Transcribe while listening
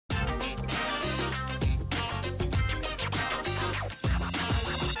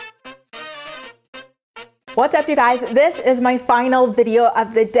What's up, you guys? This is my final video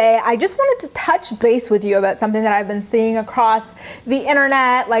of the day. I just wanted to touch base with you about something that I've been seeing across the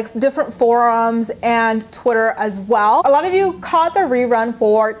internet, like different forums and Twitter as well. A lot of you caught the rerun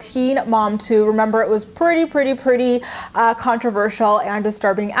for Teen Mom 2. Remember, it was pretty controversial and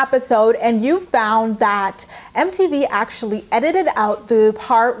disturbing episode, and you found that MTV actually edited out the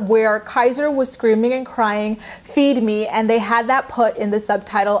part where Kaiser was screaming and crying, "Feed me," and they had that put in the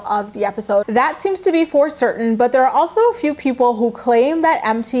subtitle of the episode. That seems to be for certain, but there are also a few people who claim that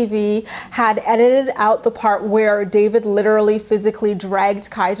MTV had edited out the part where David literally physically dragged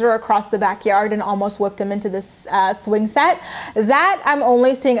Kaiser across the backyard and almost whipped him into this swing set. That I'm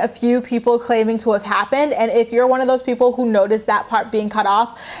only seeing a few people claiming to have happened, and if you're one of those people who noticed that part being cut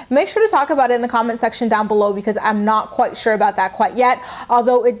off, make sure to talk about it in the comment section down below, because I'm not quite sure about that quite yet,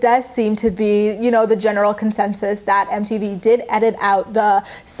 although it does seem to be, you know, the general consensus that MTV did edit out the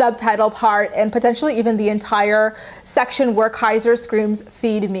subtitle part and potentially even the entire section where Kaiser screams,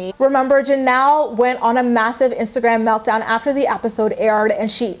 "Feed me." Remember, Jenelle went on a massive Instagram meltdown after the episode aired, and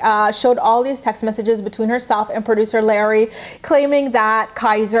she showed all these text messages between herself and producer Larry, claiming that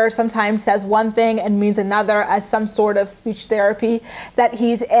Kaiser sometimes says one thing and means another as some sort of speech therapy that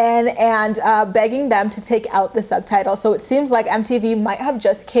he's in, and begging them to take out the subtitle. So it seems like MTV might have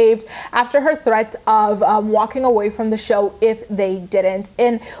just caved after her threat of walking away from the show if they didn't,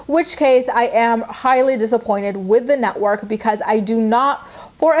 in which case I am highly disappointed with the network, because I do not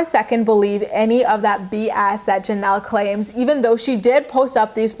for a second believe any of that BS that Jenelle claims, even though she did post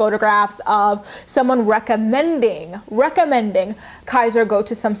up these photographs of someone recommending Kaiser go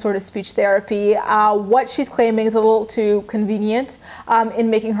to some sort of speech therapy. What she's claiming is a little too convenient in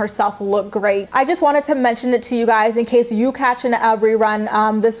making herself look great. I just wanted to mention it to you guys in case you catch a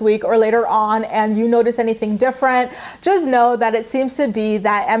rerun this week or later on and you notice anything different. Just know that it seems to be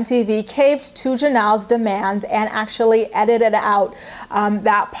that MTV caved to Jenelle's demands and actually edited out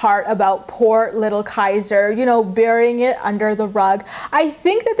that part about poor little Kaiser, you know, burying it under the rug. I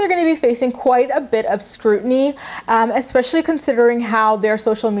think that they're going to be facing quite a bit of scrutiny, especially considering how their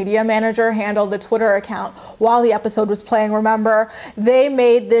social media manager handled the Twitter account while the episode was playing. Remember, they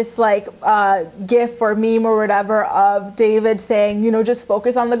made this like gif or meme or whatever of David saying, you know, just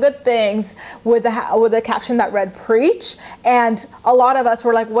focus on the good things, with a caption that read "preach," and a lot of us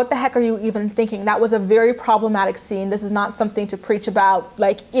were like, what the heck are you even thinking? That was a very problematic scene. This is not something to preach about,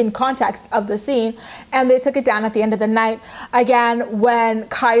 like in context of the scene, and they took it down at the end of the night. Again, when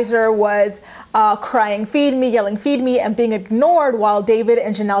Kaiser was crying "feed me," yelling "feed me," and being ignored while David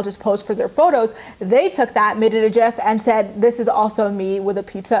and Jenelle just posed for their photos, they took that, made it a gif, and said, "This is also me," with a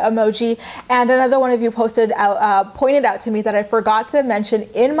pizza emoji. And another one of you pointed out to me that I forgot to mention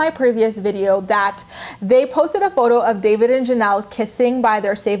in my previous video, that they posted a photo of David and Jenelle kissing by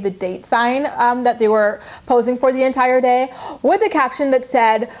their save the date sign that they were posing for the entire day, with a caption that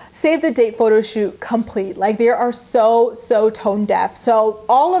said, "Save the date photo shoot complete." Like, they are so tone deaf. So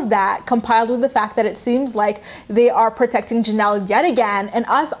all of that compiled with the fact that it seems like they are protecting Jenelle yet again, and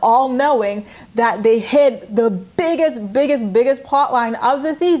us all knowing that they hid the biggest plot line of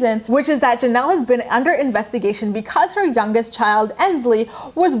the season, which is that Jenelle has been under investigation because her youngest child, Ensley,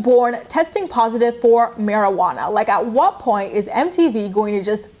 was born testing positive for marijuana. Like, at what point is MTV going to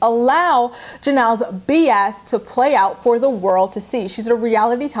just allow Jenelle's BS to play out for the world to see? She's a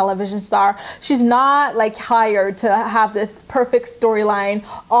reality television star. She's not like hired to have this perfect storyline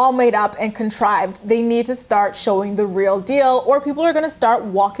all made up and contrived. They need to start showing the real deal, or people are going to start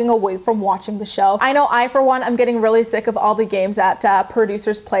walking away from watching the show. I know I, for one, I'm getting really sick of all the games that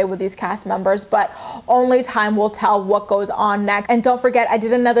producers play with these cast members, but only time will tell what goes on next. And don't forget, I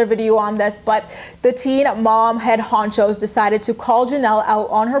did another video on this, but the Teen Mom head honchos decided to call Jenelle out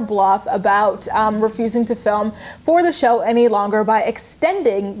on her bluff about refusing to film for the show any longer by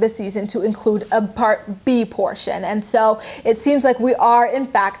extending the season to include a Part B portion. And so it seems like we are in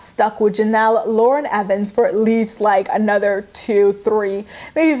fact stuck with Jenelle Evans for at least like another 2, 3,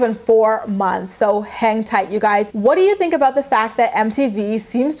 maybe even 4 months. So hang tight, you guys. What do you think about the fact that MTV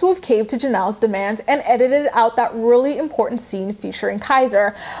seems to have caved to Jenelle's demands and edited out that really important scene featuring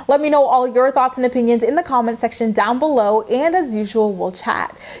Kaiser? Let me know all your thoughts and opinions in the comment section down below, and as usual, we'll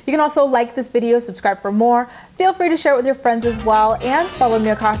chat. You can also like this video, subscribe for more. Feel free to share it with your friends as well, and follow me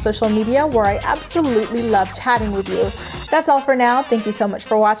across social media, where I absolutely love chatting with you. That's all for now. Thank you so much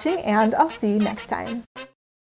for watching, and I'll see you next time.